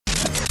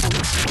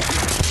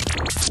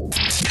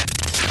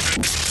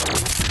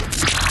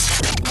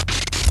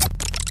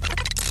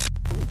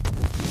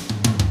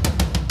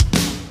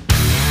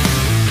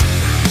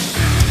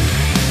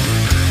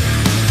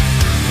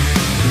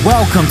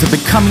Welcome to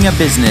Becoming a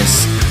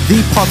Business,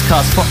 the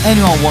podcast for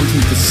anyone wanting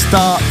to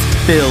start,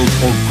 build,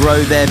 or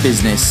grow their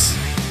business.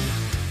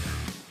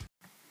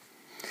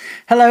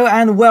 Hello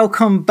and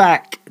welcome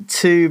back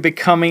to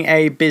Becoming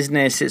a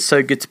Business. It's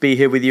so good to be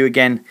here with you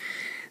again.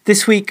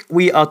 This week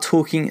we are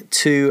talking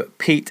to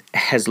Pete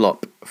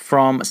Heslop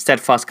from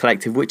Steadfast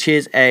Collective, which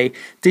is a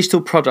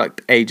digital product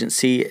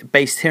agency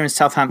based here in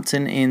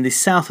Southampton in the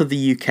south of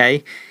the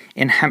UK,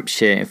 in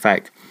Hampshire in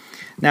fact.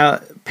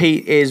 Now,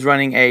 Pete is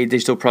running a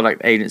digital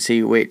product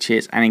agency, which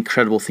is an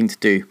incredible thing to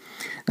do.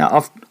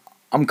 Now,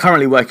 I'm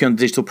currently working on a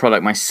digital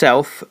product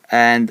myself,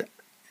 and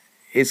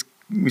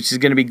which is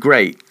going to be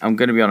great. I'm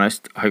going to be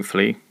honest.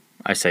 Hopefully,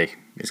 I say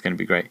it's going to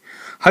be great.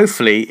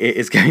 Hopefully, it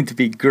is going to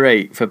be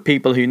great for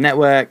people who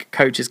network,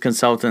 coaches,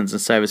 consultants,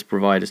 and service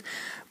providers.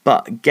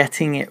 But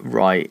getting it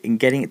right and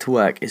getting it to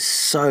work is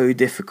so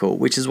difficult,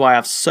 which is why I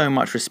have so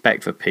much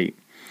respect for Pete.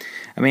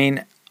 I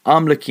mean,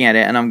 I'm looking at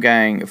it and I'm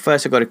going,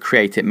 first I've got to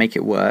create it, make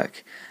it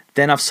work.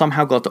 Then I've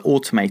somehow got to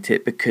automate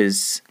it,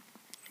 because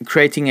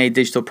creating a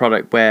digital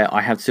product where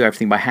I have to do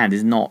everything by hand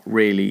is not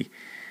really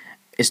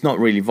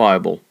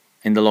viable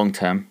in the long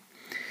term.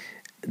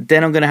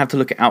 Then I'm going to have to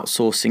look at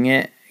outsourcing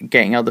it,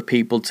 getting other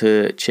people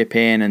to chip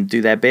in and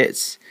do their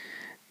bits.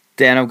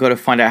 Then I've got to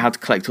find out how to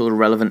collect all the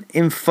relevant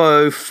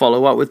info,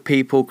 follow up with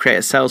people, create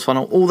a sales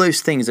funnel. All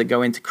those things that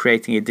go into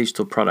creating a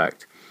digital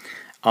product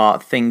are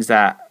things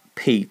that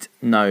Pete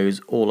knows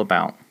all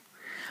about.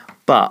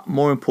 But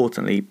more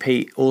importantly,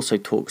 Pete also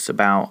talks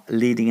about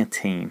leading a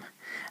team.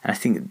 And I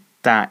think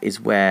that is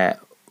where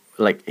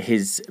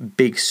his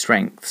big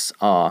strengths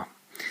are.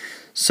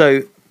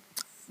 So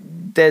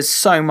there's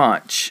so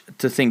much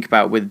to think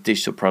about with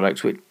digital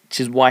products, which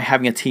is why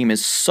having a team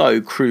is so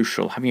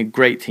crucial. Having a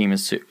great team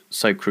is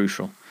so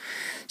crucial.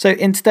 So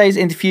in today's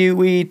interview,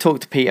 we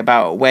talked to Pete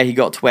about where he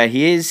got to where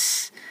he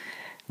is,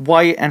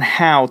 why and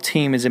how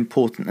team is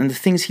important, and the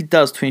things he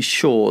does to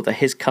ensure that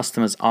his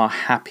customers are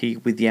happy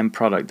with the end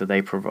product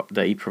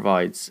that he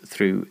provides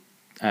through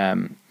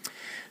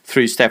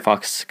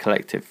Steadfast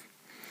Collective.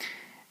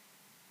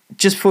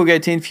 Just before we go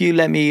to the interview,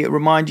 let me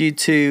remind you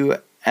to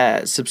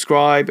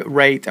subscribe,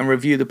 rate, and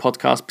review the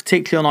podcast,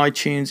 particularly on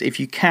iTunes if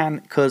you can,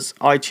 because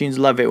iTunes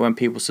love it when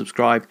people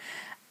subscribe,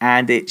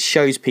 and it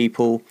shows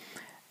people,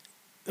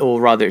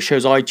 or rather, it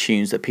shows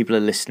iTunes that people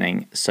are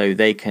listening, so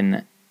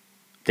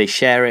they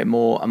share it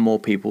more, and more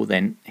people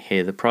then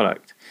hear the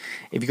product.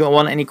 If you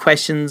want any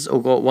questions or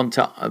want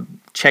to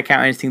check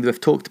out anything that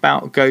we've talked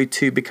about, go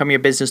to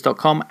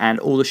becomingabusiness.com and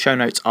all the show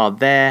notes are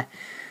there.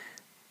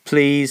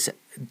 Please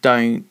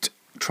don't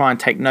try and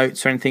take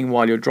notes or anything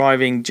while you're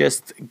driving.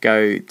 Just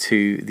go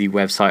to the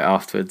website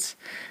afterwards.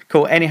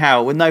 Cool.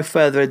 Anyhow, with no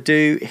further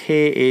ado,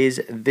 here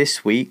is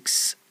this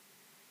week's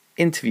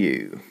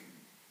interview.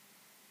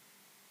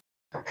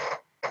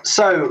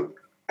 So,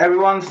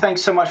 everyone,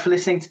 thanks so much for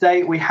listening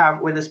today. We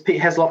have with us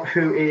Pete Heslop,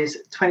 who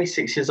is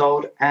 26 years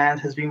old and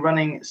has been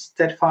running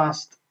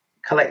Steadfast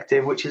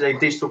Collective, which is a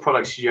digital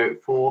product studio,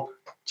 for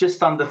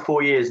just under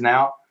 4 years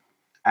now.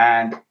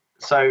 And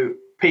so,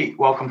 Pete,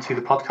 welcome to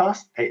the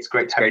podcast. It's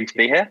great to have you. Great to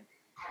be here.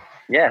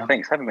 Yeah,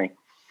 thanks for having me.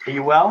 Are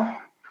you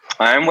well?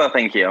 I am well,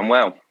 thank you. I'm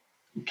well.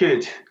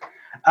 Good.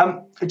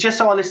 Just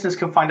so our listeners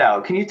can find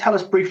out, can you tell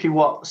us briefly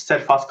what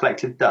Steadfast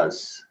Collective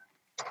does?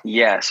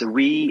 Yeah, so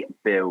we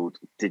build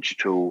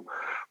digital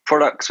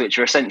products which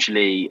are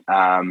essentially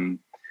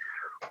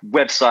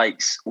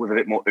websites with a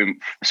bit more oomph.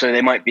 So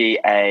they might be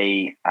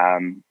a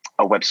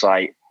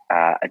website,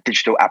 a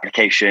digital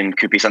application,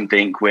 could be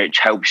something which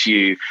helps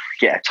you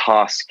get a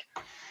task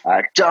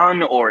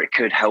done, or it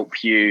could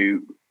help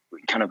you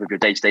kind of with your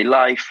day-to-day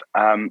life.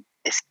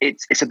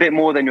 It's a bit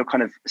more than your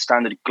kind of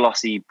standard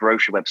glossy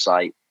brochure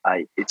website.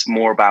 It's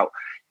more about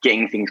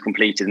getting things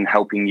completed and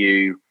helping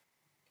you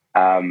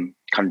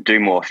kind of do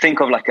more. Think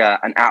of like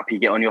an app you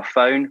get on your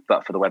phone,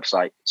 but for the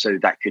website. So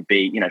that could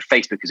be,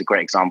 Facebook is a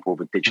great example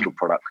of a digital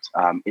product.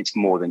 It's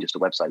more than just a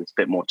website. There's a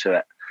bit more to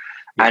it.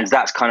 Yeah. And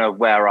that's kind of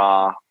where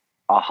our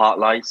heart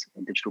lies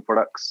in digital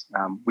products.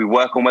 We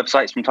work on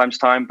websites from time to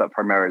time, but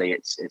primarily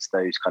it's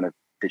those kind of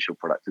digital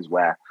products is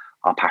where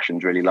our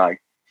passions really lie.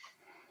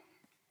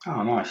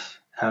 Oh, nice.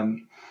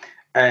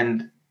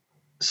 And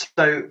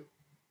so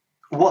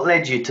what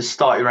led you to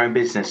start your own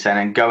business then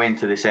and go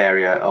into this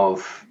area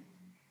of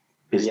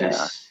business?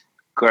 Yeah.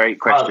 Great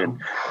question.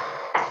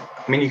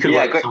 I mean, you could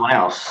work for someone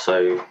else,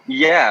 so...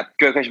 Yeah,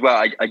 great question. Well,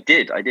 I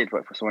did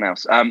work for someone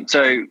else.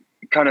 So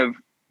kind of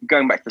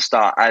going back to the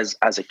start, as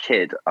a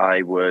kid,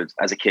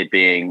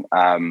 being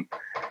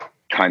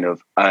kind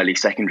of early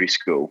secondary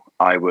school,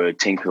 I would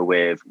tinker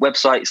with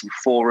websites and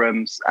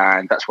forums,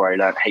 and that's where I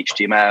learned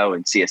HTML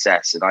and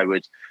CSS, and I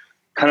would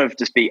kind of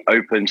just be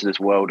open to this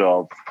world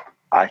of,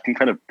 I can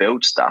kind of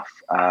build stuff,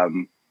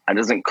 and it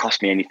doesn't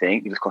cost me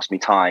anything, it just costs me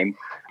time.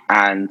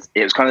 And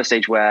it was kind of the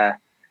stage where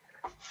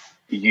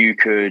you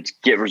could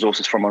get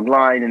resources from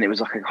online, and it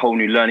was like a whole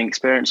new learning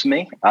experience for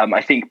me.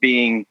 I think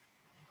being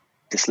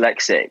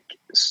dyslexic,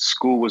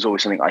 school was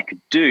always something I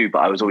could do, but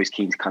I was always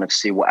keen to kind of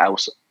see what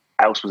else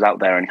was out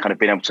there, and kind of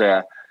being able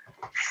to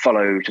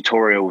follow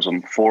tutorials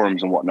on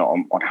forums and whatnot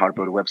on how to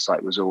build a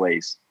website was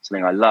always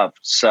something I loved.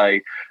 So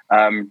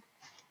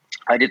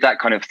I did that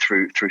kind of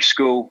through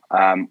school.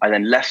 I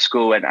then left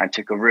school and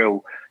took a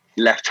real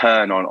left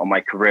turn on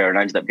my career, and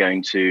I ended up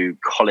going to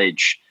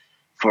college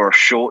for a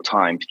short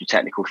time to do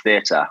technical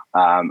theatre.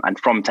 And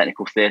from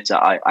technical theatre,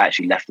 I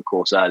actually left the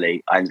course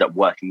early. I ended up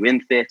working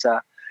within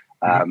theatre,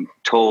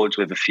 toured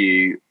with a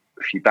few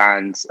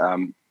bands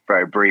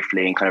very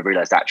briefly, and kind of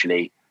realised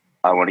actually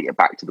I want to get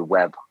back to the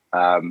web.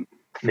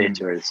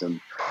 Theatre is some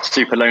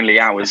super lonely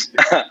hours.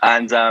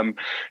 And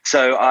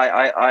so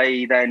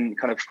I then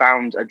kind of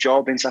found a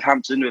job in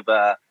Southampton with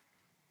a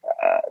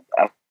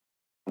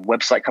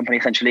website company,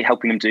 essentially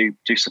helping them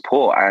do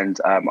support. And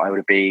I would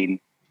have been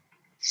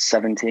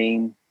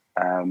 17,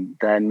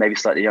 then maybe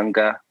slightly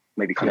younger,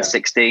 maybe kind of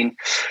 16.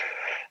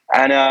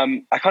 And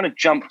I kind of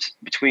jumped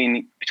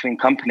between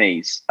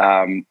companies.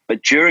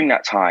 But during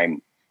that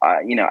time,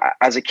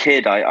 as a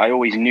kid, I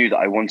always knew that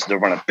I wanted to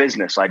run a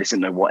business. I just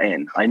didn't know what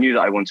in. I knew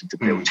that I wanted to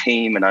build a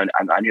team, and I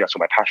knew that's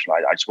what my passion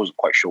was. I just wasn't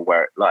quite sure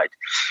where it lied.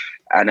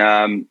 And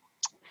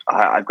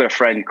I've got a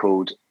friend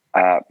called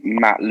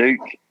Matt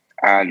Luke,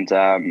 and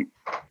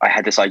I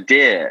had this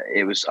idea.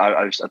 I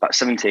was about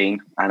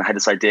 17, and I had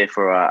this idea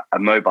for a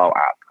mobile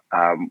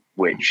app,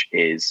 which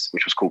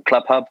was called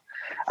ClubHub,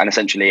 and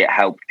essentially it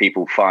helped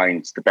people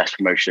find the best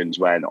promotions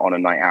when on a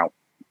night out.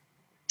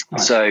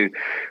 Nice. So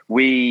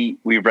we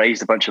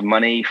raised a bunch of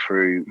money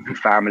through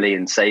family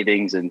and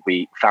savings, and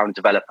we found a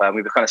developer. And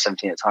we were kind of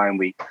 17 at the time.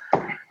 We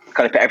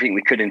kind of put everything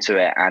we could into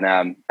it,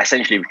 and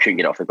essentially we couldn't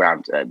get it off the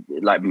ground.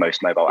 Like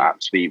most mobile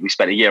apps, we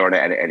spent a year on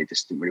it, and it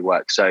just didn't really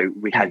work. So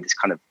we had this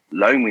kind of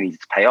loan we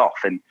needed to pay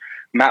off. And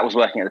Matt was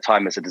working at the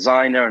time as a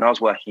designer, and I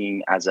was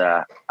working as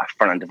a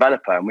front-end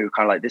developer. And we were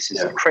kind of like, this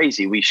is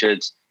crazy. We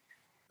should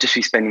just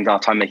be spending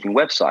our time making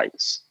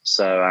websites.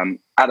 So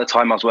at the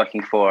time, I was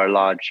working for a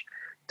large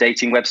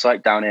dating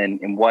website down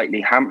in Whiteley,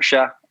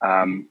 Hampshire,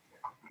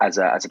 as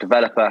a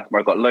developer,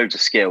 where I got loads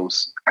of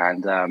skills.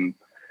 And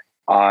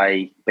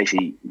I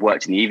basically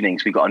worked in the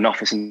evenings. We got an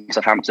office in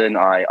Southampton.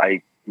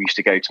 I used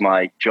to go to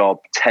my job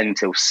 10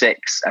 till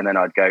 6, and then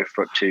I'd go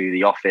to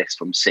the office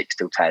from 6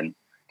 till 10.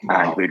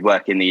 Wow. And we'd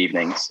work in the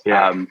evenings.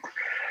 Yeah.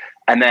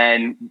 And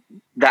then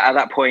at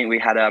that point, we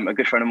had a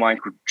good friend of mine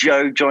called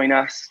Joe join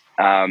us.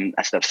 So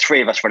there was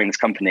 3 of us running this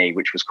company,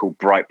 which was called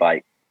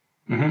Brightbyte.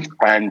 Mm-hmm.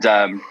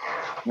 And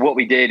what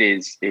we did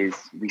is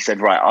we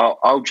said, right,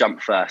 I'll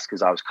jump first,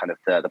 because I was kind of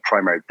the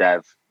primary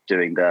dev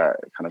doing the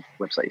kind of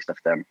website stuff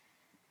then.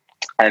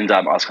 And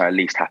I was kind of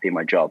least happy in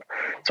my job.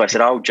 So I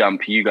said, I'll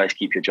jump, you guys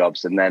keep your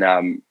jobs. And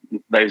then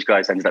those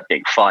guys ended up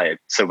getting fired.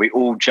 So we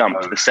all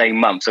jumped the same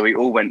month. So we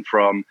all went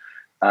from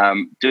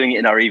doing it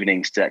in our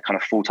evenings to kind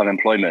of full-time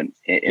employment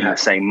in the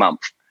same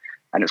month.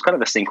 And it was kind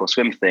of a sink or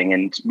swim thing.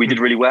 And we did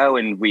really well.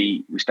 And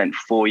we spent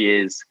 4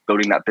 years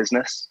building that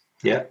business.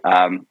 Yeah.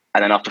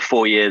 And then after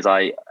 4 years,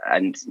 I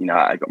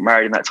got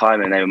married in that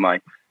time, and they were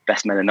my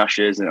best men and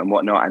ushers and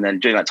whatnot. And then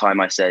during that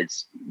time, I said,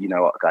 you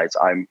know what, guys,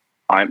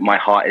 my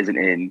heart isn't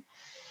in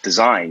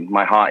design.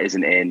 My heart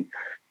isn't in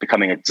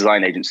becoming a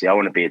design agency. I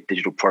want to be a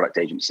digital product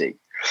agency.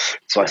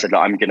 So I said, look,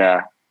 I'm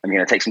gonna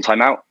take some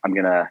time out. I'm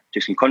gonna do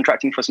some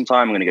contracting for some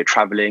time. I'm gonna go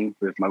traveling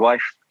with my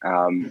wife,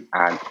 and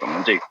what I'm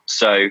gonna do.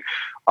 So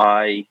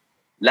I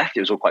left.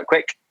 It was all quite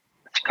quick.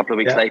 A couple of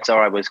weeks later,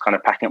 I was kind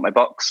of packing up my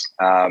box.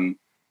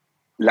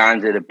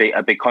 Landed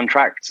a big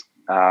contract,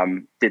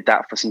 did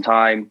that for some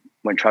time,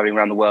 went traveling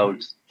around the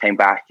world, came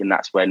back, and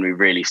that's when we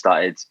really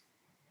started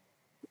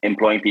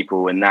employing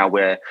people. And now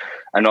we're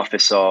an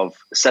office of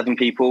 7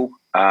 people,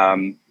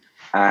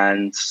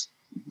 and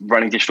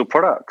running digital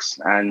products,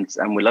 and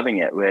we're loving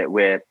it.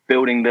 We're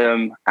building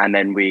them, and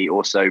then we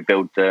also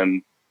build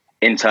them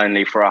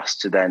internally for us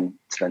to then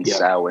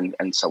sell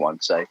and so on.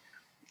 So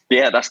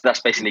yeah, that's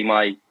basically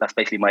my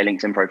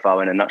LinkedIn profile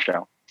in a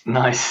nutshell.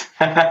 Nice.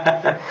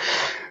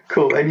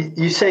 Cool. And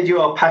you said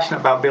you are passionate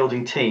about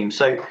building teams.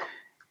 So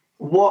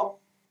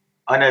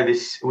I know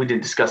this, we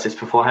didn't discuss this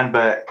beforehand,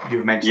 but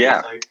you've mentioned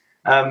it.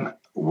 So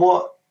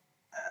what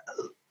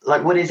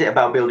is it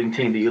about building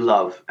team that you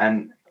love,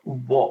 and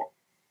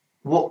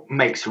what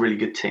makes a really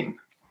good team?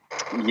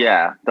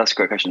 Yeah, that's a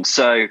great question.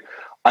 So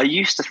I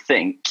used to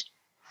think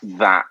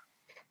that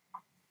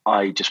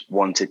I just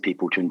wanted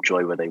people to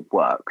enjoy where they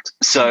worked.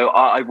 So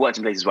I worked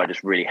in places where I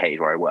just really hated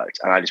where I worked,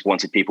 and I just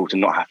wanted people to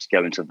not have to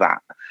go into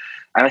that.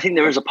 And I think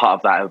there is a part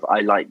of that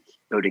I like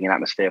building an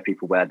atmosphere of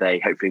people where they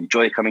hopefully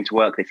enjoy coming to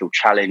work, they feel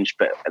challenged,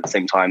 but at the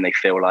same time they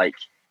feel like,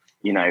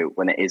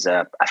 when it is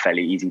a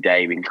fairly easy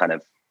day, we can kind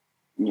of,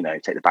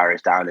 take the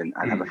barriers down and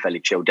have a fairly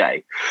chill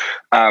day.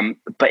 But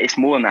it's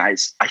more than that.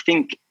 I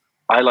think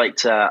I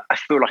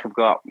feel like I've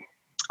got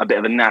a bit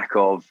of a knack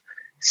of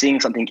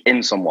seeing something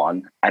in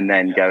someone and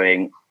then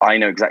going, I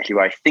know exactly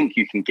where I think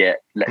you can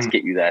get, let's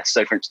get you there.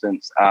 So for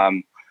instance,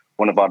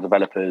 one of our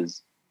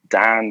developers,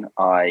 Dan,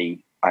 I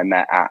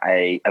met at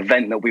a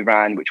event that we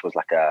ran, which was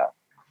like a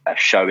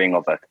showing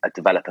of a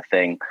developer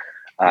thing.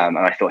 And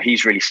I thought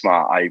he's really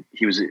smart.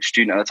 He was a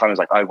student at the time. I was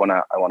like, I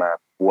wanna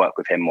work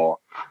with him more.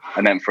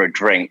 I met him for a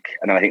drink,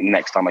 and then I think the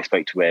next time I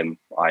spoke to him,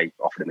 I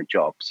offered him a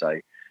job. So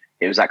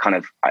it was that kind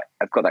of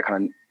I've got that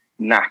kind of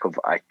knack of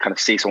I kind of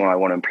see someone I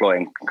want to employ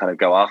and kind of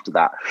go after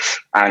that.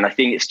 And I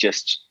think it's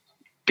just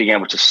being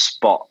able to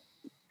spot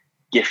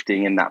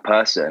gifting in that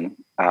person.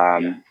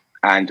 And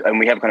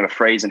we have kind of a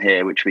phrase in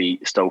here which we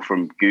stole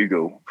from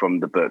Google, from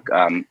the book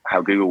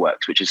How Google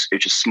Works, which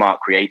is smart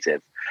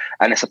creative.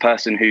 And it's a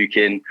person who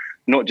can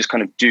not just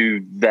kind of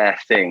do their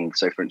thing.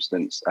 So for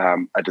instance,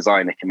 a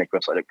designer can make a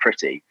website look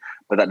pretty,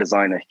 but that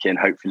designer can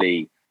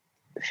hopefully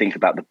think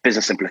about the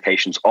business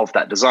implications of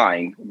that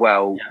design.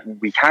 Well,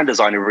 we can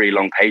design a really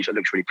long page that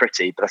looks really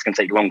pretty, but that's going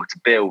to take longer to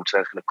build, so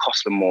it's going to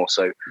cost them more.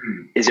 So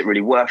is it really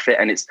worth it?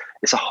 And it's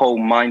a whole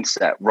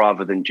mindset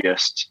rather than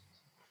just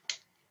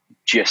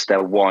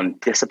their one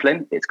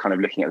discipline. It's kind of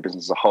looking at the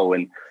business as a whole.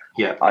 And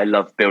I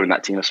love building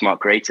that team of smart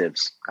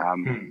creatives.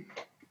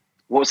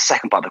 What was the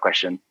second part of the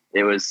question?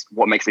 It was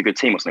what makes a good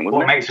team or something,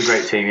 wasn't it? What makes a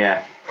great team?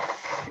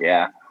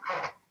 Yeah.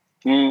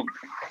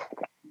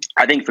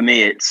 I think for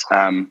me, it's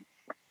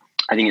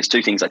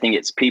two things. I think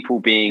it's people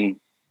being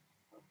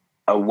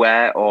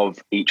aware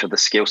of each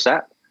other's skill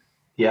set.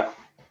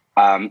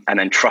 And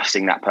then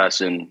trusting that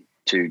person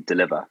to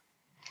deliver.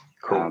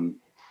 Cool.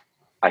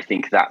 I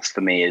think that's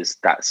for me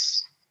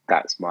that's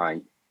my,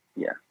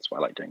 that's what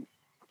I like doing.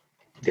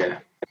 Yeah.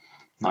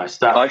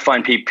 Nice. I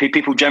find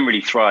people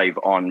generally thrive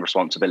on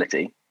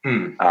responsibility.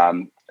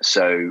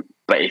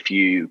 But if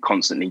you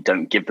constantly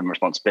don't give them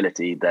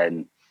responsibility,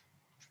 then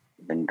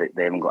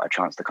they haven't got a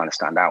chance to kind of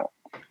stand out.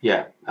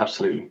 Yeah,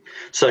 absolutely.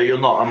 So you're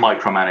not a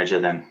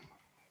micromanager then?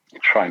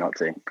 Try not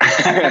to.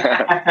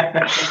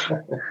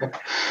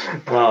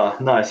 Oh,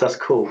 nice. That's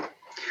cool.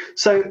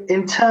 So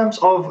in terms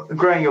of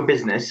growing your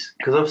business,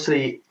 because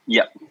obviously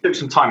you took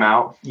some time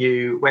out,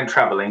 you went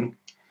traveling.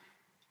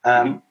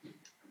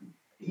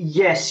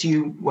 Yes,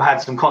 you had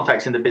some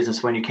contacts in the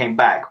business when you came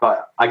back,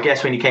 but I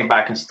guess when you came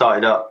back and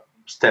started up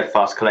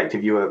Steadfast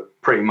Collective, you were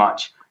pretty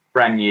much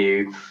brand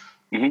new,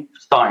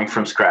 starting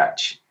from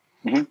scratch.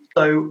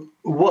 So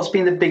what's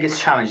been the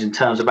biggest challenge in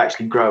terms of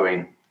actually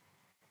growing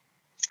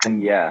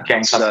and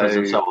getting customers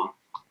and so on?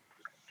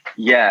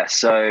 Yeah,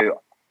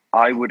 so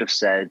I would have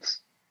said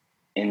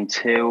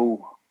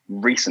until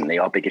recently,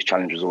 our biggest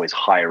challenge was always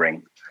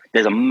hiring.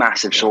 There's a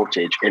massive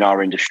shortage in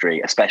our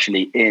industry,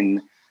 especially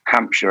in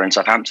Hampshire and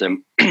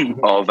Southampton,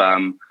 of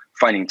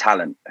finding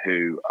talent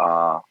who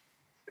are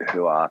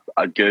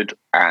good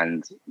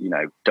and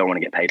don't want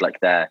to get paid like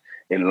they're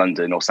in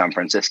London or San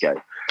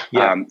Francisco.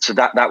 So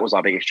that was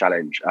our biggest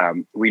challenge.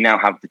 We now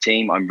have the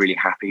team. I'm really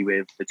happy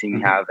with the team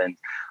we have, and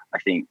I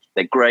think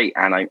they're great.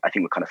 And I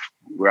think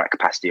we're at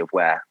capacity of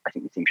where I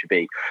think the team should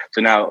be.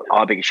 So now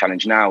our biggest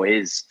challenge now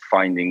is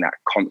finding that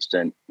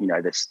constant.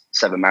 There's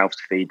 7 mouths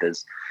to feed.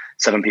 There's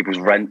 7 people's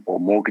rent or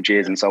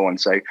mortgages and so on.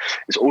 So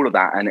it's all of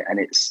that, and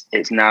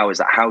it's now is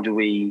that how do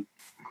we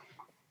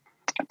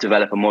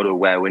develop a model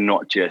where we're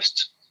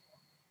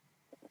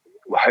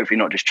hopefully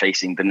not just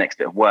chasing the next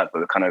bit of work, but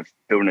we're kind of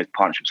building those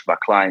partnerships with our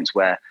clients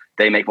where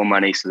they make more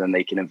money, so then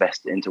they can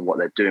invest into what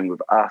they're doing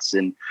with us.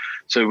 And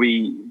so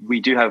we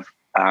do have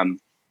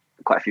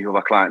quite a few of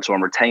our clients are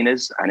on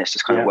retainers, and it's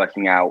just kind of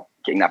working out,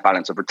 getting that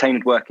balance of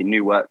retained work and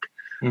new work.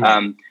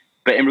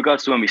 But in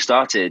regards to when we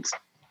started,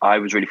 I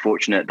was really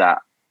fortunate that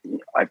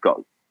I've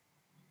got,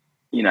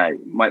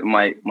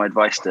 my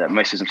advice to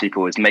most business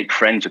people is make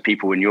friends with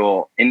people in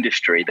your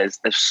industry. There's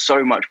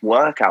so much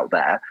work out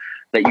there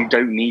that you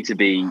don't need to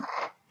be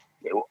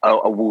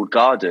a walled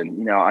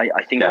garden.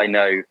 I think I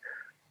know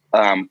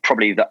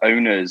probably the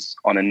owners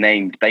on a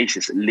named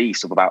basis, at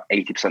least, of about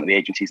 80% of the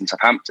agencies in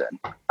Southampton.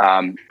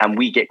 And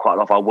we get quite a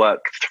lot of our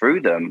work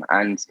through them.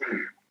 And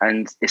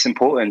it's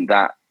important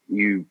that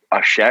you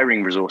are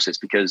sharing resources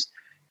because,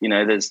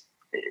 there's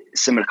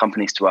similar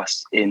companies to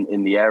us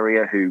in the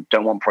area who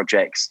don't want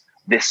projects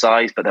this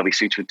size, but they'll be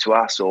suited to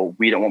us, or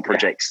we don't want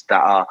projects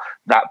that are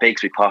that big,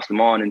 so we pass them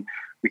on, and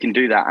we can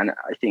do that. And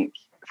I think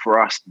for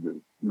us,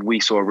 we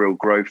saw a real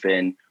growth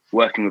in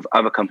working with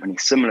other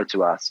companies similar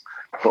to us,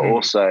 but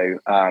also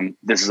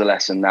this is a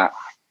lesson that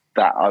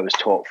I was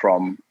taught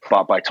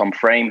by Tom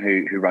Frame,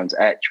 who runs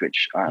Etch,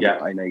 which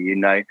I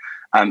know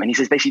and he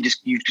says basically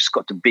you've just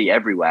got to be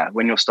everywhere.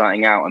 When you're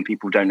starting out and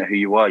people don't know who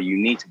you are, you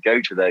need to go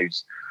to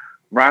those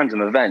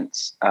random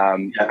events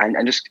and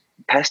just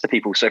pester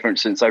people. So for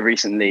instance, I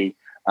recently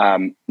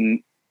found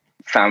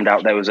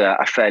out there was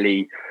a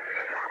fairly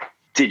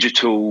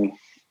digital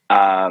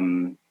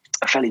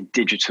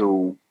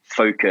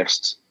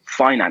focused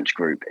finance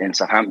group in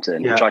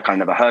Southampton, which I kind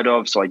of never heard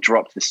of. So I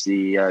dropped the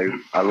CEO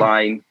a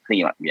line,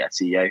 thinking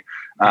CEO,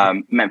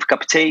 met him for a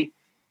cup of tea,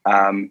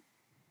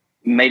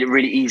 made it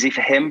really easy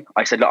for him.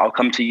 I said, look, I'll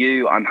come to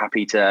you. I'm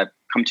happy to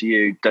come to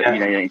you. Don't, you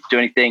don't do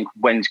anything.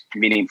 When's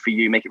convenient for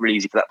you? Make it really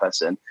easy for that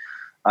person.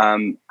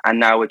 And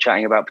now we're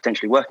chatting about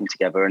potentially working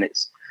together, and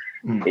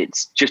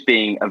it's just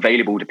being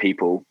available to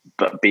people,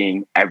 but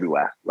being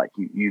everywhere. Like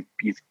you've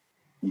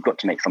got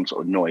to make some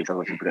sort of noise,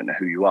 otherwise people don't know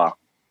who you are.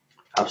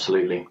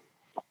 Absolutely.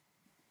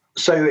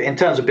 So in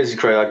terms of business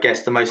growth, I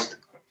guess the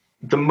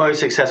most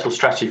successful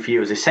strategy for you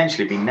has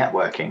essentially been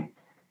networking.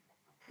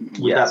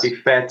 Would that be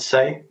fair to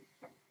say?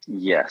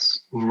 Yes.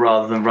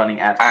 Rather than running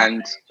ad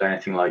campaigns or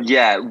anything like that?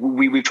 Yeah,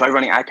 we've tried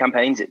running ad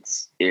campaigns.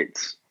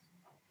 It's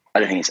I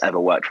don't think it's ever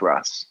worked for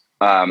us.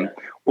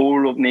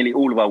 Nearly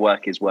all of our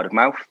work is word of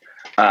mouth.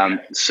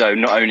 So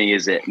not only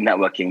is it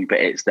networking, but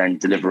it's then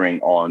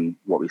delivering on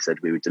what we said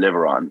we would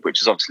deliver on, which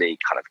is obviously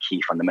kind of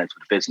key fundamental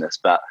to business.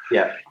 But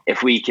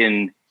if we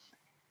can,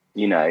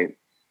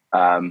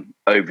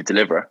 over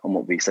deliver on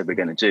what we said we're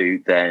going to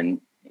do,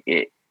 then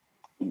it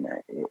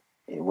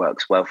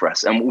works well for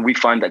us. And we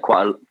find that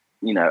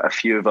a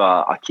few of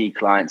our key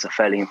clients are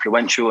fairly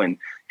influential and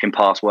can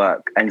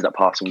ended up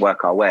passing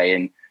work our way.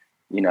 And,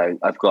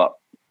 I've got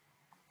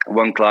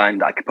one client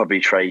that I could probably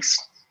trace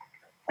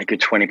a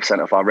good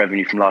 20% of our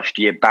revenue from last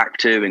year back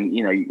to, and,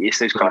 it's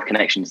those kind of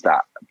connections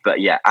but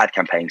yeah, ad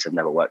campaigns have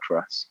never worked for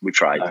us. We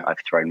tried, no. I've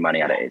thrown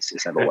money at it.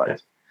 It's never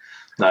worked.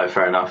 No,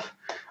 fair enough.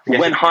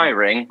 When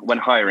hiring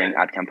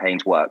ad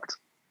campaigns worked.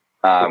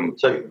 But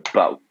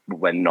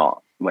when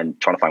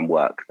trying to find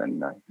work, then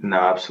no. No,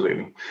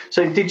 absolutely.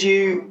 So did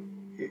you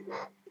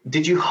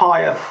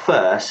hire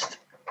first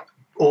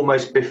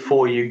almost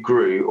before you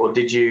grew, or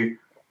did you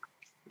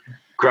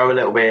grow a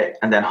little bit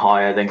and then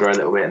hire, then grow a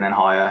little bit and then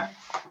hire?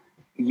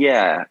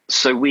 Yeah.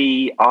 So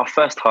our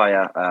first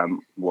hire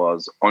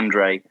was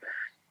Andre,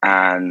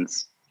 and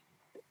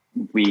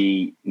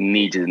we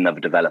needed another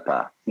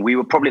developer. We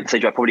were probably at the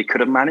stage where I probably could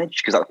have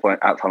managed, because at the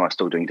time I was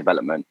still doing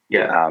development.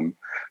 Yeah.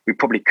 We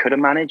probably could have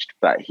managed,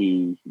 but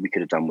we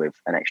could have done with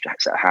an extra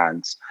set of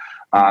hands.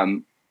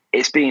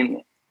 It's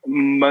been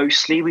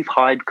mostly we've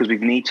hired because we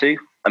need to.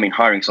 I mean,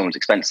 hiring someone's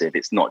expensive.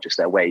 It's not just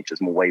their wage. There's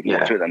way more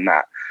to it than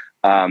that.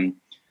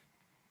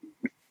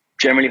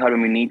 Generally hired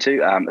when we need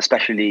to,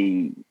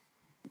 especially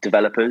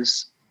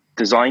developers.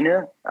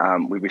 Designer,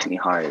 we recently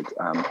hired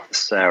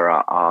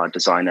Sarah, our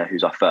designer,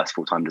 who's our first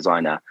full-time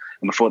designer.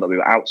 And before that, we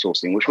were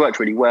outsourcing, which worked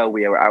really well.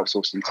 We were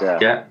outsourcing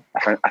to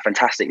a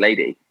fantastic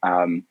lady.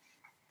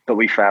 But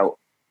we felt,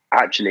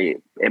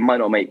 actually, it might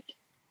not make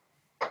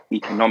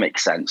economic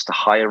sense to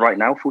hire right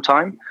now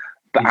full-time.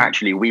 But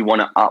actually, we want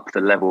to up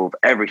the level of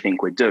everything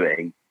we're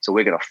doing. So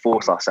we're going to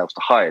force ourselves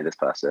to hire this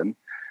person.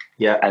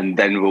 Yeah. And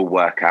then we'll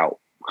work out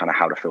kind of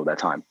how to fill their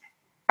time.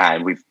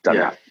 And we've done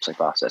that so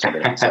far. So,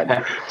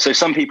 so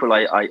some people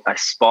I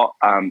spot.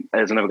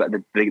 There's another guy,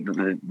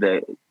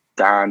 the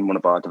Dan, one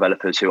of our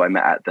developers, who I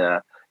met at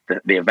the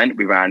event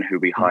we ran, who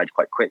we hired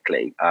quite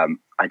quickly. I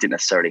didn't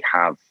necessarily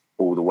have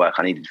all the work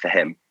I needed for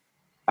him,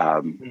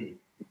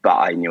 but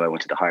I knew I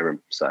wanted to hire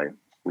him, so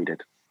we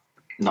did.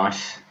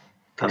 Nice.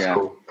 That's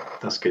cool.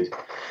 That's good.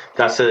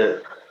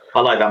 I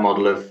like that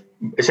model of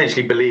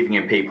essentially believing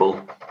in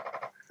people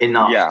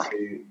enough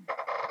to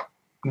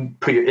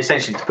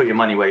put your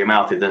money where your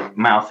mouth is.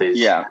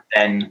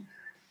 And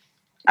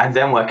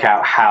then work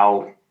out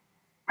how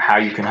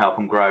you can help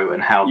them grow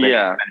and how they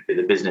can benefit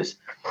the business.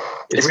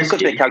 It's got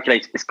to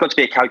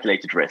be a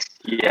calculated risk.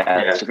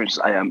 So for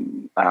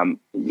instance,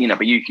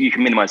 but you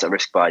can minimize that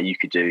risk by, you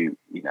could do,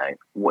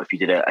 what if you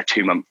did a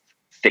 2-month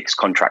fixed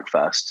contract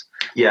first,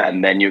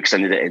 and then you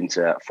extended it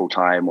into full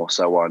time or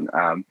so on.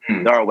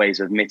 There are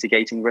ways of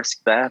mitigating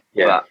risk there,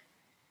 but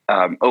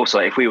also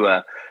if we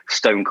were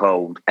stone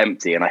cold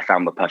empty and I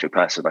found the perfect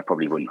person, I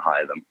probably wouldn't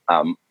hire them.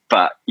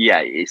 But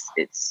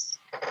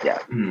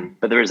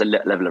but there is a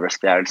level of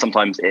risk there, and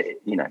sometimes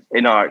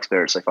in our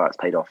experience so far, it's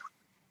paid off.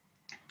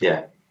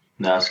 No,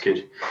 that's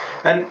good.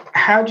 And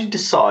how do you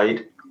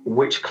decide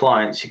which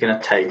clients you're going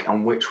to take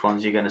and which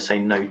ones you're going to say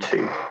no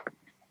to?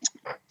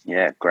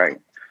 Yeah, great.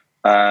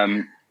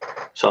 So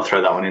I'll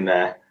throw that one in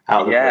there.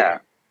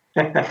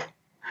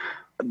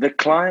 The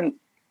client,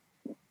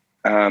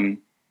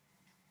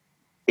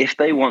 if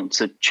they want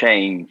to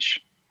change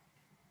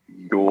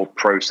your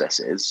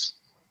processes,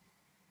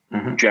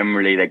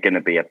 generally they're going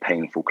to be a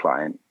painful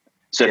client.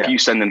 So if you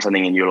send them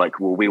something and you're like,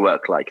 well, we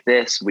work like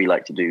this, we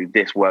like to do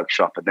this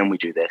workshop, and then we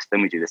do this,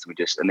 then we do this,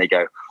 and they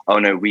go, oh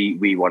no,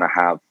 we want to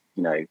have,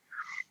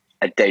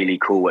 a daily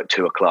call at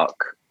 2:00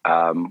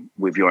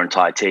 with your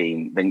entire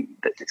team, then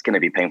it's going to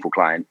be a painful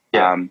client.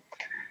 And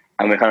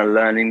we're kind of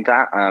learning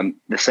that.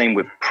 The same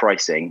with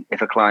pricing.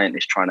 If a client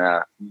is trying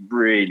to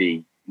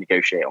really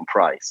negotiate on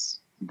price,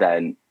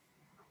 then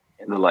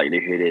the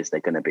likelihood is they're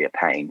going to be a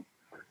pain.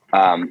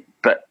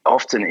 But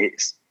often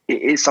it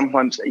is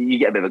sometimes you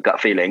get a bit of a gut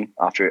feeling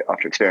after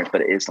experience,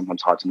 but it is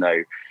sometimes hard to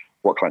know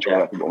what clients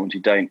work with, what ones you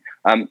don't.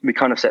 We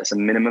kind of set some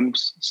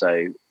minimums.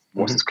 So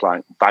what's this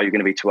client value going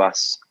to be to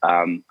us?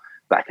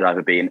 That could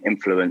either be in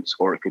influence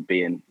or it could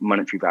be in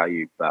monetary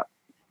value. But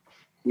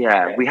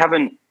we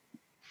haven't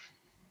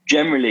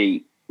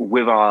generally,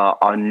 with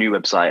our new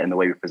website and the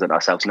way we present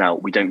ourselves now,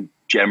 we don't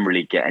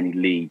generally get any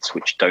leads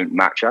which don't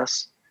match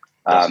us.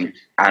 And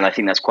I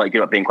think that's quite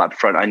good at being quite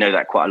upfront. I know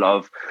that quite a lot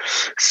of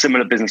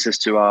similar businesses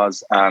to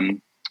ours,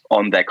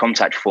 on their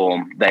contact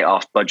form, they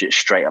ask budget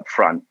straight up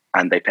front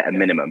and they put a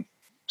minimum.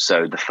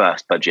 So the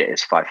first budget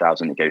is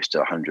 5,000, it goes to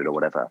 100 or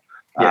whatever.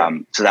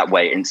 So that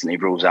way it instantly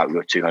rules out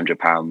your £200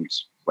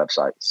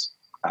 websites.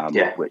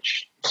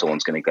 which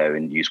someone's going to go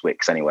and use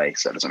Wix anyway,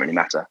 so it doesn't really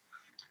matter.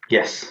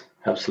 Yes,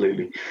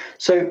 absolutely.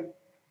 So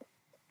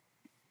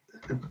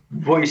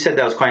what you said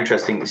there was quite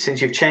interesting.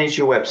 Since you've changed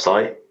your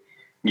website,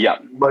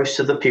 most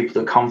of the people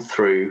that come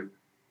through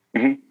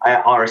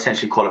are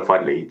essentially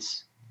qualified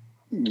leads.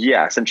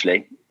 Yeah,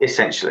 essentially.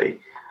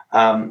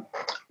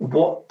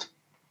 What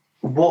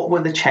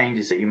were the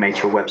changes that you made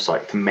to your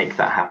website to make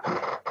that happen?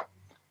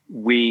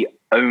 We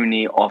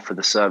only offer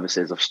the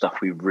services of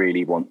stuff we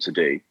really want to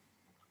do.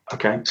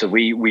 Okay. So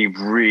we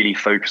really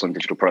focus on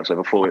digital products. So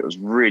before it was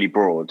really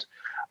broad.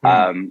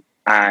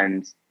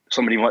 And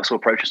somebody might sort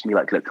of approach us and be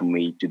like, look, can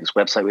we do this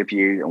website with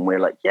you? And we're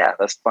like, yeah,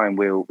 that's fine.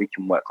 We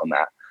can work on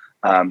that.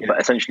 But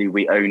essentially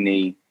we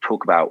only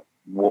talk about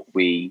what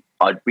we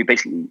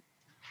basically,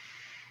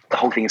 the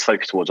whole thing is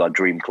focused towards our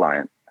dream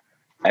client.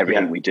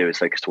 Everything we do is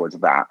focused towards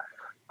that.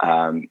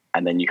 And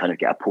then you kind of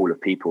get a pool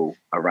of people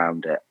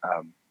around it.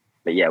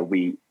 But yeah,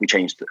 we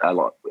changed a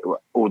lot.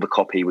 All the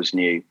copy was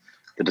new.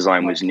 The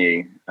design was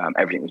new.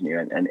 Everything was new.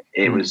 And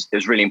it was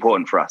really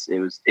important for us. It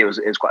was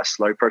quite a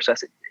slow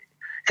process. It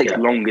takes the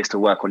longest to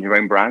work on your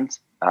own brand.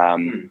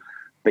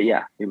 But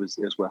yeah, it was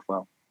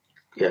worthwhile.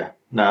 Yeah,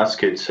 no, that's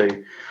good. So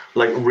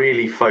like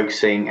really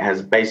focusing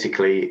has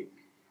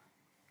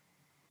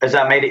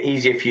that made it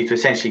easier for you to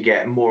essentially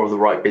get more of the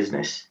right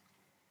business?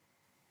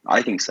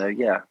 I think so.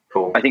 Yeah.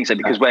 Cool. I think so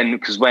because like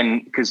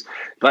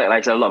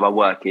I said, a lot of our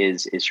work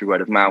is through word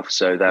of mouth.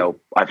 So they'll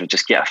either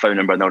just get a phone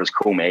number and they'll just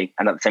call me.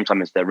 And at the same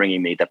time as they're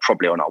ringing me, they're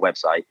probably on our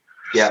website.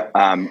 Yeah.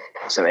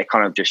 So it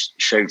kind of just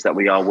shows that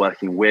we are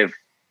working with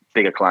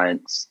bigger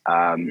clients,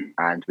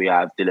 and we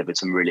have delivered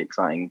some really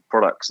exciting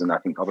products. And I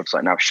think our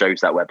website now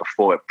shows that where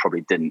before it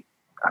probably didn't.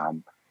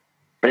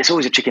 But it's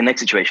always a chicken and egg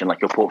situation. Like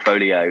your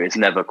portfolio is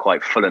never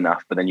quite full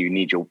enough, but then you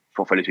need your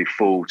portfolio to be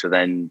full to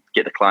then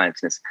get the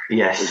clients. And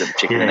it's a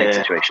chicken and egg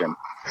situation.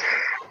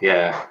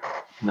 Yeah,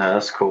 no,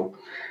 that's cool.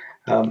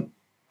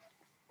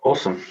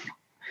 Awesome.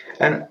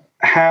 And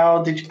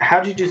how did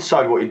you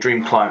decide what your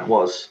dream client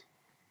was?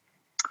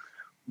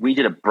 We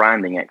did a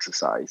branding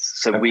exercise.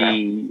 So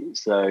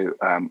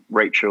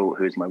Rachel,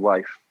 who is my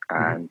wife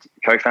and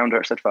co-founder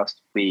at Steadfast,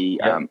 we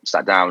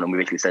sat down and we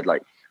basically said,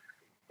 like,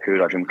 who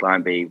would our dream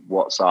client be?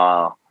 What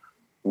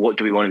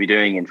do we want to be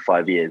doing in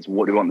 5 years?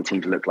 What do we want the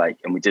team to look like?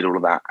 And we did all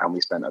of that. And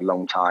we spent a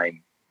long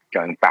time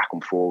going back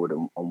and forward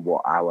on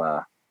what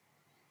our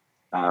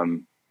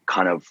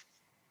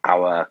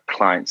our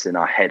clients in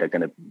our head are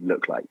going to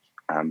look like.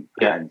 And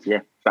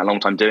spent a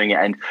long time doing it.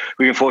 And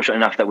we've been fortunate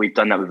enough that we've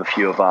done that with a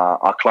few of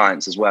our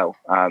clients as well.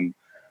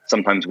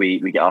 Sometimes we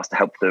get asked to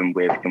help them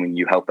with, can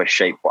you help us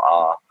shape what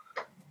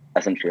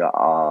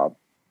our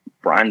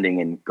branding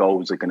and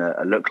goals are going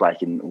to look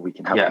like, and we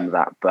can help them with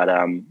that. But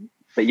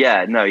we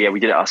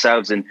did it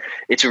ourselves, and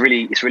it's a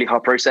really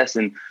hard process.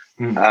 And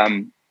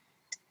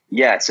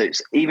so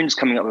it's even just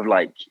coming up with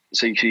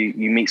so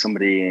you meet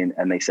somebody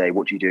and they say,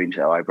 what do you do? And you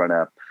say, I run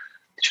a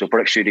digital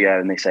product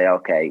studio. And they say,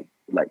 okay,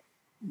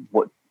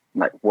 what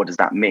does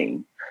that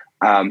mean?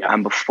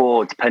 And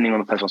before, depending on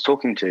the person I was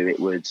talking to, it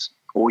would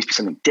always be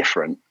something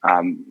different.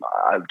 I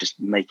would just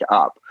make it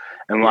up.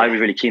 And I was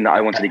really keen that I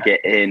wanted to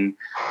get in.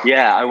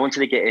 Yeah, I wanted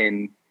to get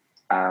in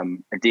a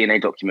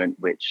DNA document,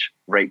 which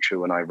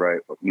Rachel and I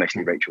wrote,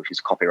 mostly Rachel, she's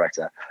a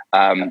copywriter.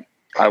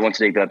 I wanted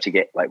to be able to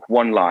get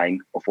one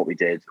line of what we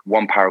did,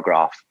 one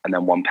paragraph, and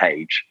then one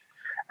page.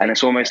 And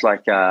it's almost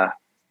like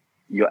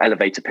your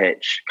elevator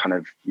pitch, kind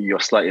of your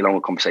slightly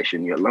longer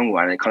conversation, your longer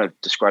one, and it kind of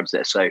describes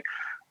it. So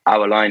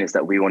our line is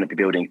that we want to be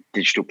building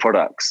digital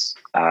products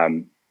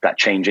that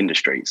change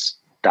industries.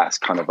 That's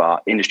kind of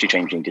our industry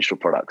changing digital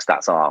products.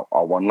 That's our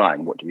one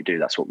line. What do we do?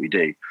 That's what we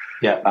do.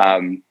 Yeah.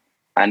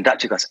 And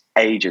that took us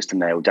ages to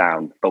nail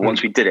down. But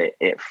once we did it,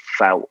 it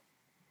felt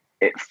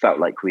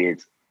like we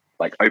had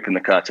opened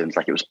the curtains.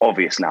 Like it was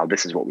obvious now,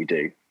 this is what we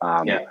do.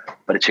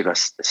 But it took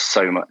us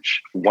so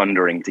much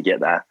wondering to get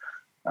there.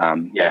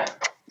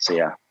 So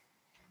yeah.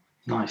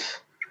 Nice.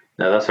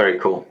 No, that's very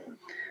cool.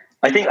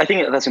 I think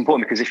that's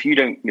important, because if you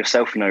don't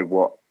yourself know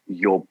what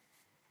you're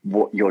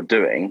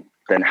doing,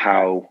 then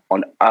how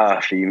on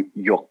earth are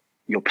your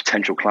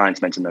potential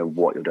clients meant to know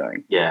what you're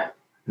doing? Yeah,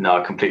 no,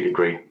 I completely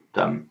agree.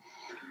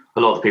 A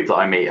lot of the people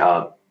that I meet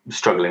are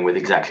struggling with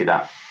exactly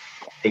that.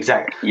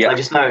 Exactly. I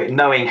just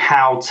knowing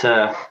how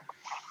to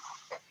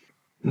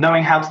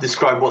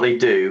describe what they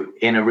do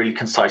in a really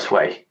concise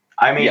way.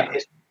 I mean,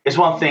 it's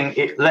one thing.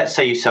 Let's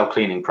say you sell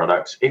cleaning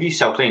products. If you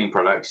sell cleaning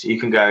products, you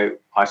can go,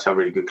 I sell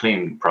really good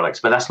cleaning products,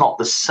 but that's not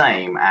the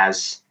same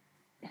as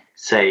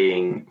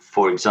saying,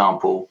 for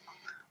example,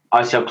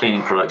 I sell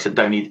cleaning products that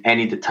don't need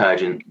any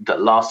detergent, that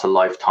last a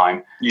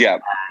lifetime,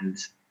 and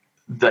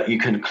that you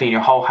can clean your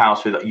whole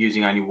house without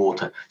using only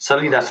water.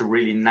 Suddenly that's a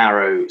really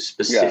narrow,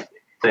 specific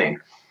thing.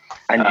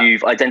 And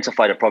you've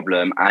identified a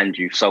problem and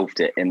you've solved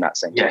it in that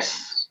same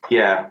Yes.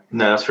 Yeah.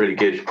 No, that's really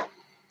good.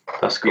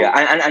 That's cool.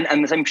 Yeah,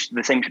 and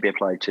the same should be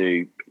applied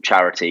to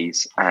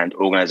charities and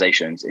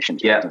organizations. It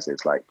shouldn't be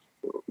businesses. Like,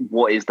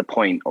 what is the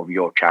point of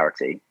your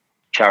charity?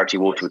 Charity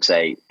Water would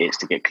say it's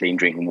to get clean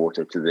drinking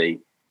water to the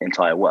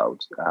entire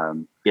world.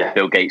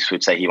 Bill Gates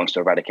would say he wants to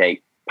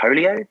eradicate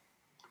Polio,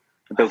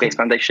 the Bill Gates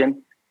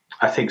Foundation.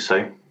 I think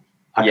so.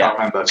 I can't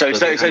remember. So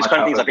those kind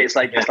of things,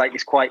 like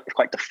it's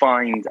quite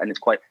defined and it's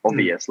quite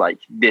obvious. Like,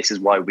 this is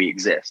why we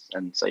exist,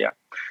 and so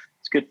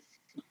it's good.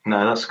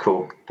 No, that's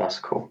cool.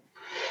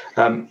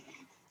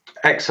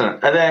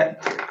 Excellent.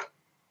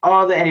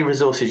 Are there any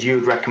resources you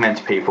would recommend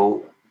to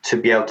people to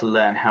be able to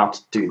learn how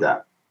to do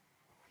that?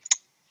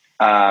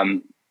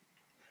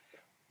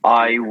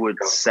 I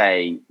would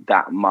say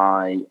that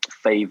my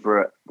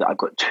favorite, that I've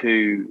got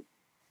 2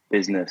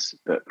 business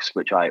books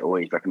which I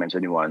always recommend to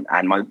anyone,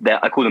 and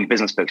I call them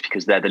business books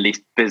because they're the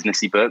least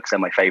businessy books. They're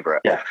my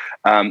favorite.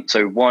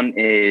 So one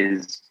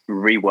is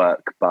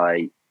Rework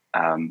by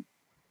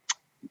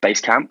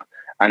Basecamp,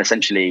 and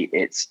essentially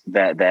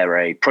they're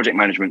a project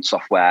management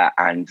software,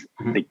 and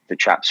the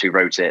chaps who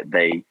wrote it,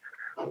 they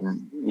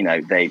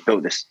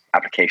built this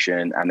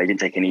application and they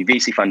didn't take any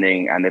VC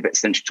funding, and they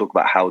essentially talk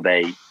about how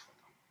they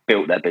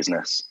built their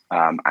business,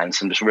 and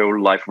some just real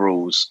life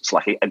rules. So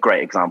like a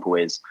great example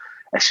is,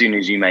 as soon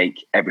as you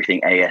make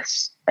everything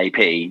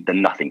ASAP,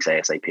 then nothing's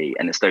ASAP.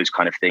 And it's those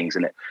kind of things.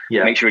 And it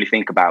makes you really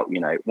think about,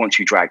 once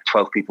you drag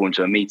 12 people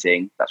into a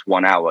meeting, that's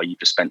 1 hour. You've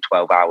just spent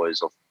 12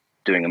 hours of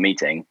doing a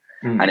meeting.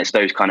 And it's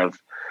those kind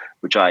of,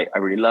 which I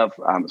really love.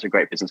 It's a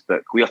great business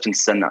book. We often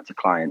send that to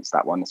clients,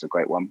 that one. It's a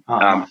great one.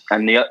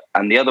 And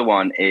the other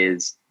one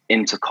is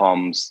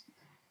Intercom's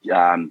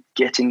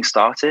Getting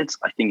Started,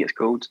 I think it's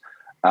called,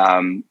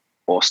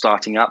 or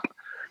Starting Up.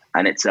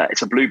 And it's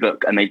a blue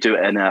book, and they do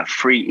it in a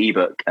free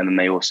ebook, and then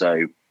they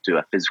also do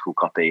a physical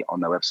copy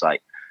on their website.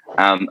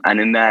 And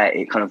in there,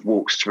 it kind of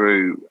walks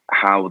through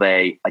how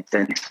they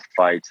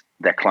identified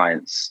their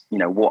clients.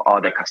 What are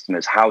their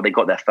customers? How they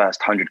got their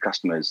first 100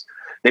 customers.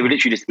 They would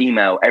literally just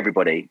email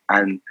everybody.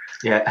 And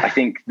I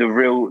think the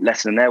real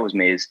lesson there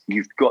is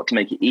you've got to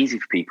make it easy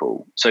for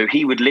people. So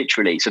he would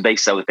literally, so they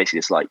sell basically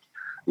this like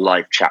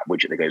live chat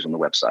widget that goes on the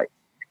website.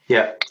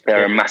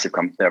 They're a massive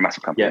company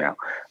now,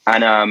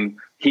 and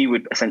he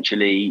would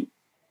essentially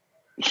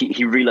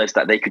he realized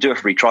that they could do a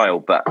free trial,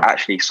 but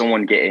actually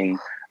someone getting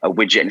a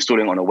widget and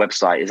installing it on a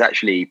website is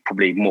actually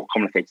probably more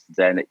complicated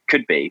than it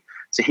could be.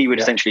 So he would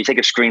essentially take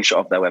a screenshot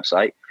of their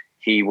website,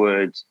 he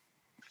would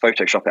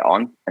Photoshop it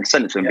on and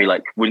send it to them, and be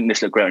like, "Wouldn't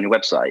this look great on your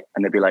website?"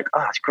 And they'd be like,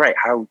 "Oh, it's great.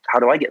 How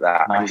do I get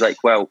that?" Nice. And he's like,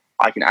 "Well,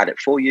 I can add it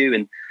for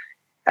you,"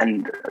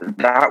 and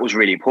that was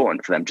really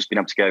important for them, just being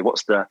able to go,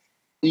 "What's the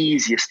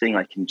easiest thing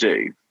I can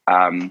do?"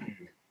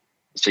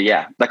 So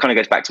that kind of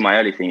goes back to my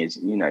early thing is,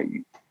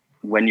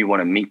 when you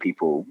want to meet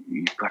people,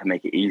 you've got to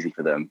make it easy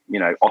for them.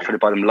 Offer to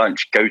buy them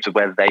lunch, go to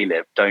where they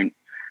live. Don't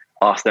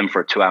ask them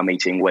for a 2-hour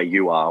meeting where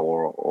you are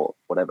or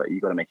whatever.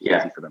 You've got to make it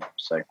easy for them.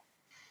 So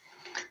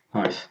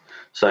nice.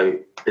 So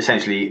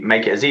essentially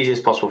make it as easy as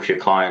possible for your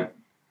client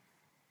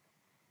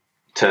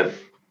to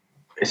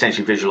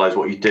essentially visualize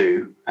what you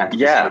do and to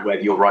decide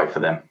whether you're right for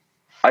them.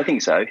 I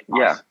think so. Nice.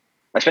 Yeah.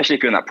 Especially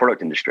if you're in that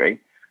product industry.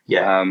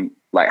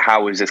 Like,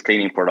 how is this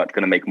cleaning product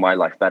going to make my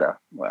life better?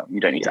 Well, you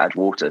don't need to add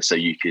water, so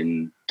you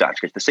don't have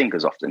to go to the sink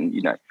as often,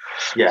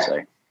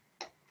 So.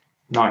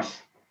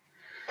 Nice.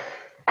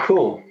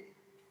 Cool.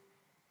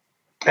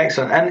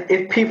 Excellent. And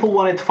if people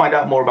wanted to find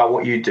out more about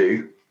what you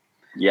do,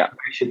 where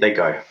should they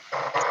go?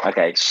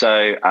 Okay,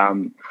 so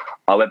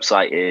our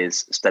website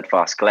is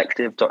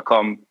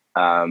steadfastcollective.com,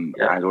 and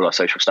all our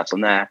social stuff's on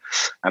there.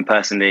 And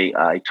personally,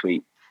 I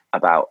tweet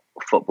about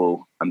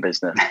football and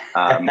business,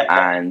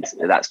 and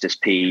that's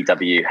just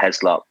PW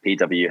Heslop,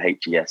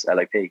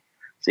 PWHESLOP.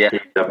 So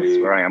that's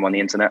where I am on the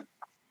internet.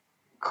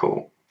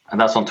 Cool. And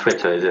that's on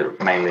Twitter, is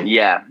it mainly?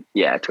 Yeah,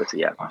 Twitter.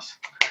 Nice.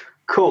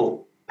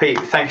 Cool. Pete,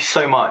 thank you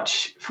so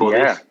much for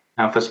this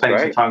and for spending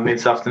some time with me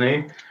this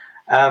afternoon.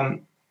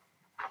 Thank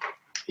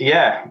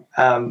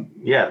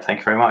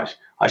you very much.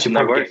 I should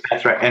probably get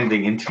better at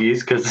ending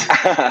interviews because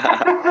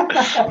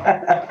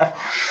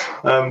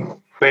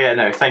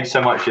but thank you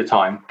so much for your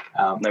time.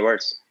 No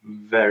worries.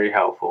 Very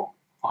helpful.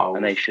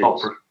 And they should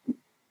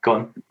go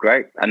on.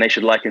 Great. And they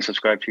should like and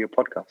subscribe to your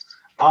podcast.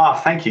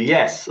 Thank you.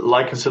 Yes,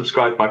 like and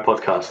subscribe to my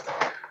podcast.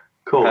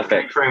 Cool. Perfect.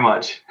 Thanks very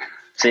much.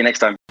 See you next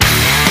time.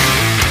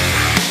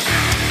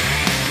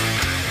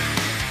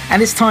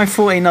 And it's time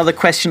for another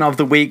question of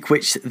the week,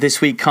 which this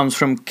week comes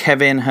from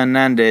Kevin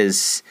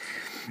Hernandez.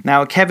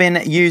 Now,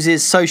 Kevin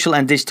uses social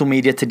and digital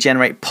media to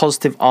generate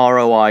positive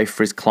ROI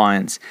for his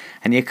clients,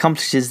 and he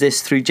accomplishes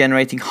this through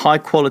generating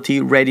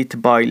high-quality,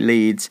 ready-to-buy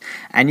leads.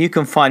 And you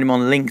can find him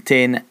on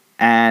LinkedIn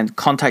and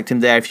contact him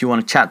there if you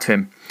want to chat to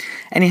him.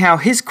 Anyhow,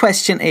 his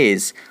question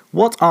is,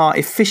 what are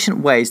efficient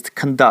ways to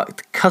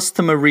conduct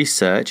customer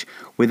research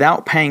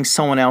without paying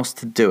someone else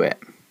to do it?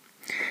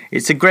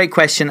 It's a great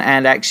question,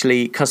 and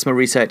actually customer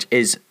research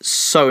is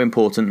so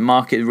important.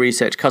 Market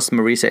research,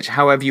 customer research,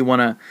 however you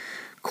want to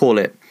call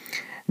it.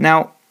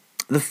 Now,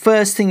 the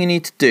first thing you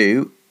need to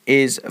do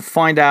is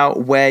find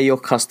out where your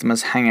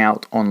customers hang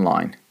out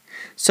online.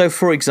 So,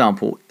 for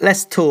example,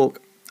 let's talk,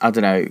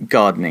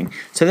 gardening.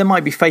 So there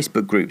might be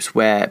Facebook groups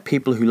where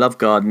people who love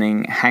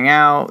gardening hang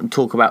out and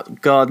talk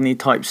about gardening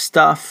type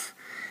stuff.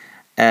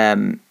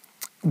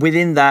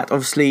 Within that,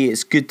 obviously,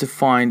 it's good to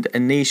find a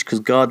niche because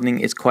gardening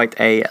is quite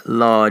a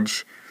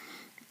large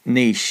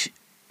niche,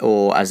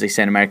 or as they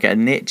say in America, a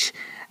niche.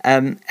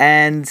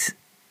 And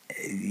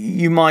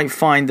you might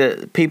find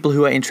that people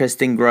who are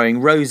interested in growing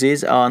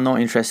roses are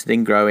not interested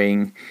in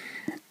growing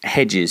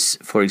hedges,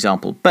 for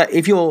example. But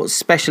if your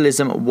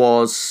specialism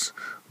was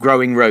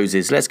growing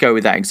roses, let's go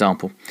with that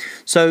example.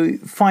 So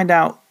find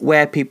out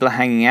where people are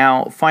hanging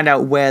out, find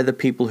out where the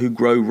people who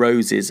grow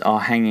roses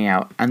are hanging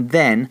out, and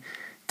then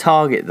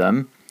target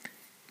them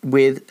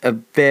with a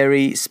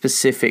very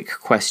specific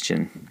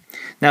question.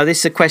 Now, this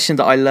is a question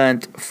that I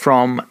learned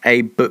from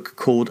a book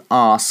called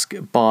Ask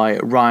by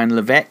Ryan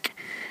Levesque.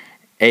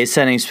 His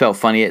surname's spelled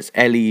funny, it's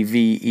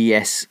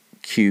Levesque.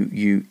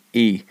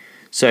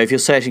 So if you're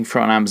searching for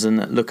it on Amazon,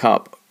 look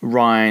up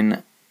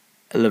Ryan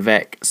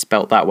Levesque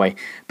spelt that way.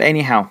 But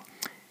anyhow,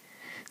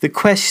 the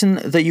question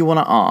that you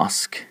want to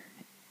ask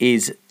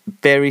is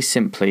very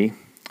simply,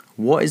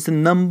 what is the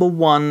number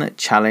one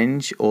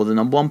challenge or the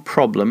number one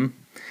problem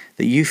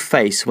that you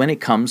face when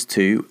it comes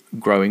to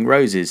growing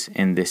roses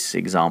in this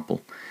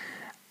example?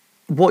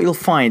 What you'll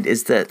find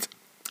is that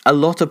a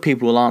lot of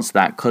people will answer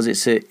that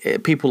because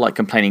people like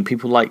complaining,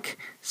 people like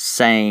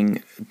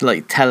saying,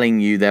 like telling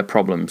you their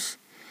problems.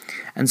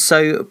 And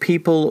so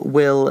people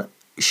will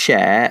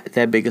share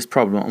their biggest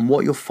problem, and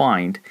what you'll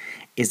find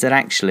is that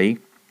actually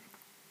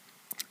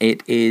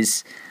it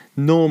is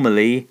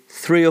normally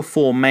 3 or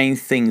 4 main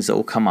things that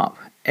will come up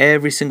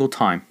every single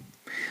time.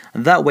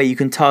 And that way you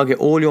can target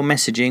all your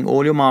messaging,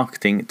 all your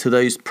marketing to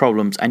those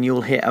problems, and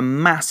you'll hit a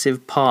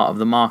massive part of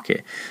the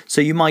market.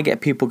 So you might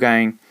get people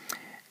going,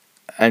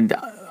 and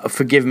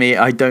forgive me,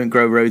 I don't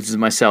grow roses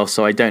myself,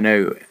 so I don't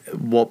know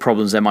what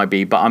problems there might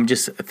be, but I'm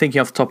just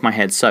thinking off the top of my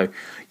head. So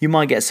you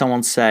might get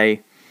someone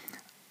say,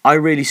 I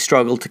really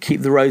struggle to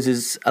keep the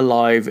roses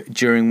alive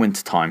during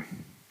winter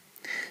time.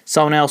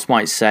 Someone else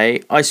might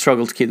say, I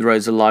struggle to keep the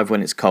roses alive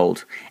when it's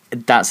cold.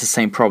 That's the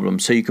same problem.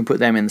 So you can put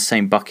them in the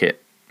same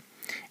bucket,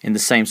 in the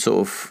same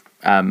sort of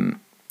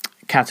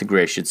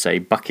category, I should say.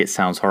 Bucket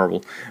sounds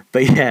horrible.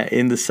 But yeah,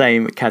 in the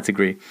same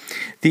category.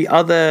 The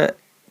other,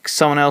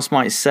 someone else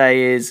might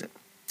say is,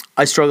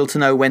 I struggle to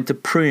know when to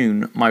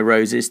prune my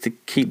roses to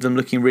keep them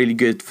looking really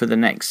good for the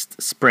next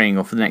spring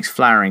or for the next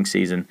flowering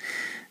season.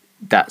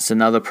 That's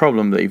another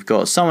problem that you've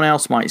got. Someone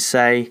else might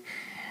say,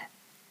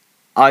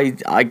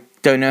 I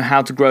don't know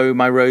how to grow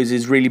my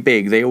roses really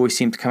big. They always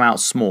seem to come out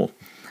small.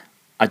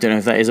 I don't know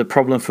if that is a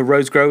problem for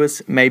rose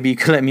growers. Maybe you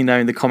can let me know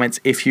in the comments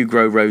if you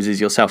grow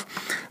roses yourself.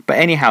 But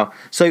anyhow,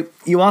 so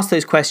you ask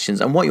those questions,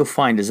 and what you'll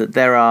find is that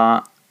there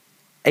are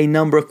a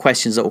number of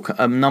questions,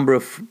 a number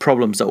of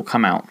problems that will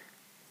come out.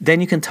 Then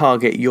you can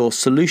target your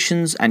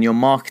solutions and your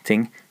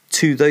marketing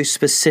to those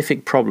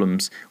specific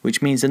problems,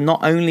 which means that not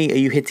only are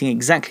you hitting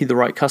exactly the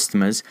right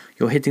customers,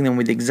 you're hitting them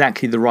with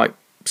exactly the right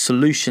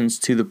solutions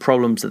to the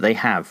problems that they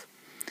have.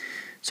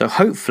 So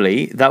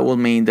hopefully that will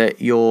mean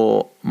that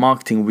your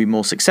marketing will be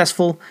more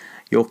successful,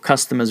 your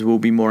customers will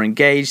be more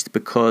engaged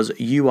because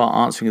you are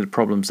answering the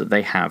problems that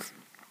they have.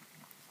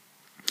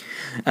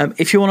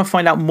 If you want to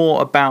find out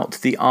more about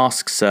the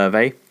Ask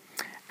survey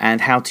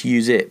and how to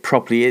use it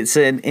properly, it's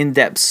an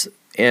in-depth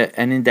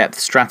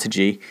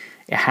strategy.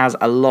 It has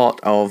a lot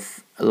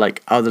of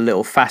like other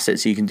little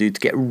facets you can do to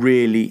get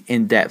really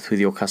in depth with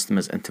your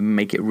customers and to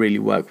make it really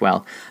work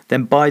well.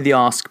 Then buy the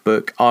Ask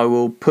book. I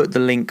will put the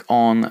link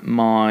on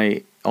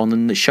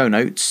the show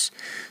notes.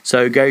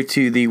 So go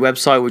to the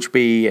website, which will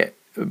be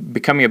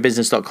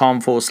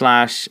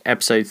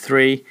becomingabusiness.com/episode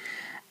 3,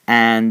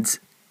 and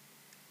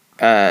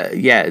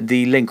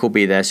the link will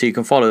be there, so you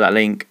can follow that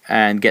link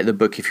and get the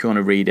book if you want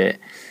to read it.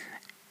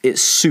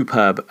 It's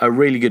superb, a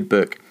really good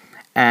book.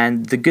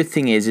 And the good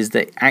thing is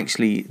that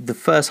actually the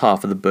first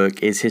half of the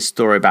book is his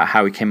story about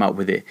how he came up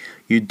with it.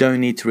 You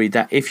don't need to read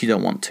that if you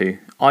don't want to.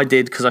 I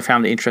did because I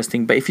found it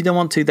interesting, but if you don't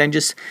want to, then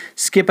just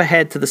skip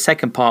ahead to the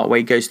second part where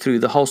he goes through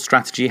the whole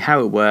strategy,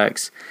 how it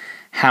works,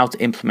 how to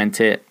implement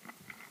it.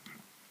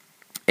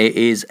 It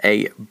is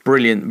a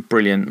brilliant,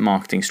 brilliant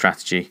marketing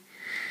strategy.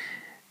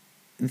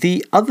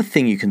 The other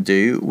thing you can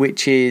do,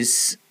 which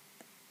is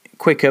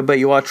quicker, but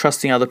you are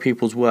trusting other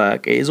people's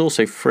work, it is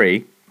also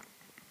free,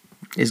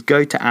 is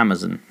go to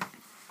Amazon.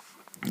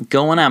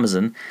 Go on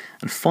Amazon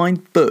and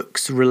find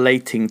books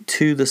relating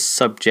to the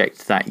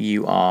subject that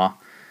you are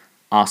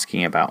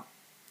asking about,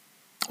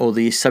 or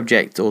the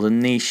subject or the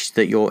niche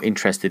that you're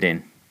interested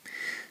in.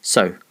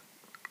 So,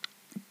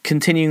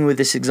 continuing with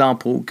this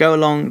example, go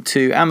along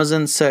to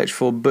Amazon, search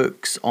for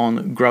books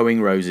on growing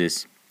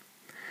roses.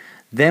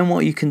 Then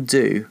what you can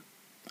do,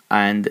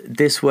 and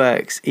this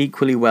works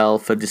equally well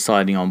for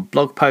deciding on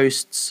blog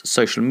posts,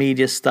 social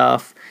media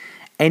stuff,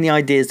 any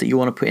ideas that you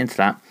want to put into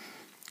that,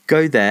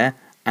 go there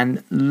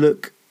and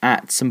look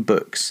at some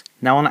books.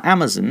 Now on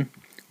Amazon,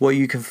 what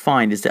you can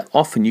find is that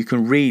often you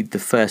can read the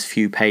first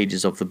few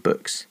pages of the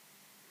books.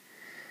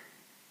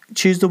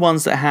 Choose the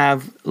ones that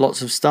have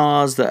lots of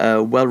stars, that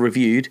are well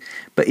reviewed,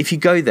 but if you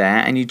go there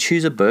and you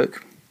choose a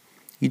book,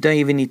 you don't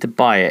even need to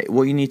buy it.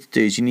 What you need to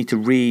do is you need to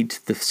read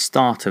the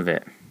start of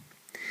it.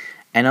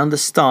 And on the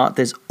start,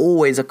 there's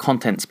always a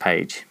contents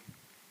page.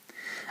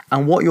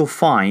 And what you'll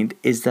find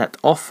is that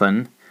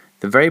often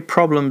The very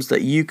problems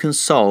that you can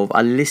solve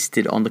are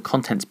listed on the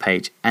contents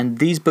page. And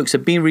these books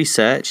have been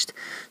researched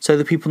so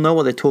that people know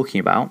what they're talking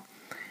about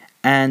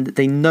and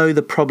they know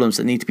the problems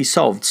that need to be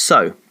solved.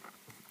 So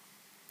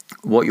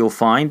what you'll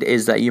find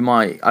is that you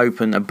might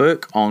open a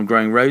book on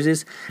growing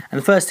roses, and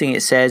the first thing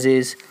it says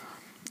is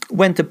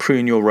when to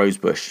prune your rose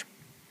bush.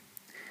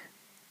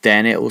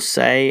 Then it will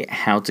say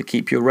how to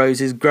keep your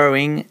roses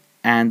growing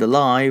and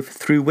alive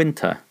through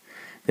winter.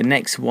 The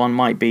next one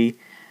might be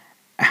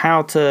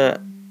how to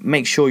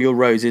make sure your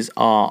roses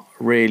are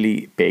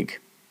really big.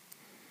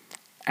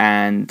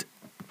 And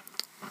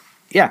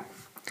yeah,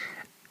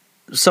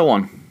 so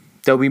on.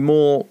 There'll be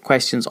more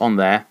questions on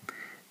there,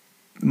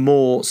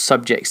 more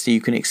subjects that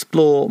you can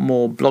explore,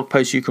 more blog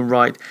posts you can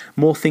write,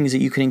 more things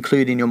that you can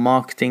include in your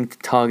marketing to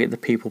target the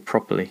people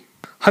properly.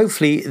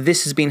 Hopefully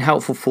this has been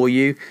helpful for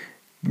you.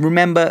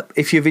 Remember,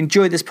 if you've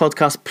enjoyed this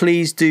podcast,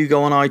 please do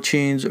go on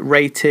iTunes,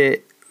 rate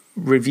it,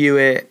 review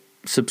it,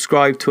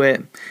 subscribe to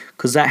it,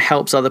 because that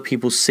helps other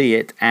people see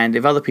it. And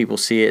if other people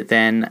see it,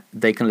 then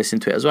they can listen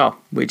to it as well,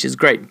 which is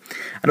great.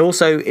 And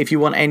also, if you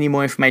want any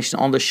more information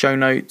on the show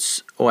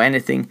notes or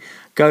anything,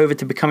 go over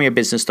to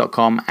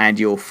becomingabusiness.com and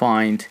you'll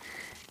find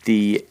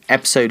the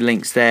episode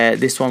links there.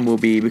 This one will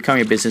be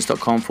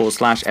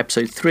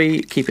becomingabusiness.com/episode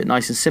 3. Keep it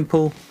nice and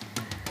simple.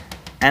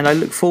 And I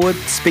look forward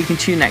to speaking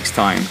to you next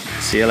time.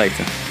 See you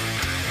later.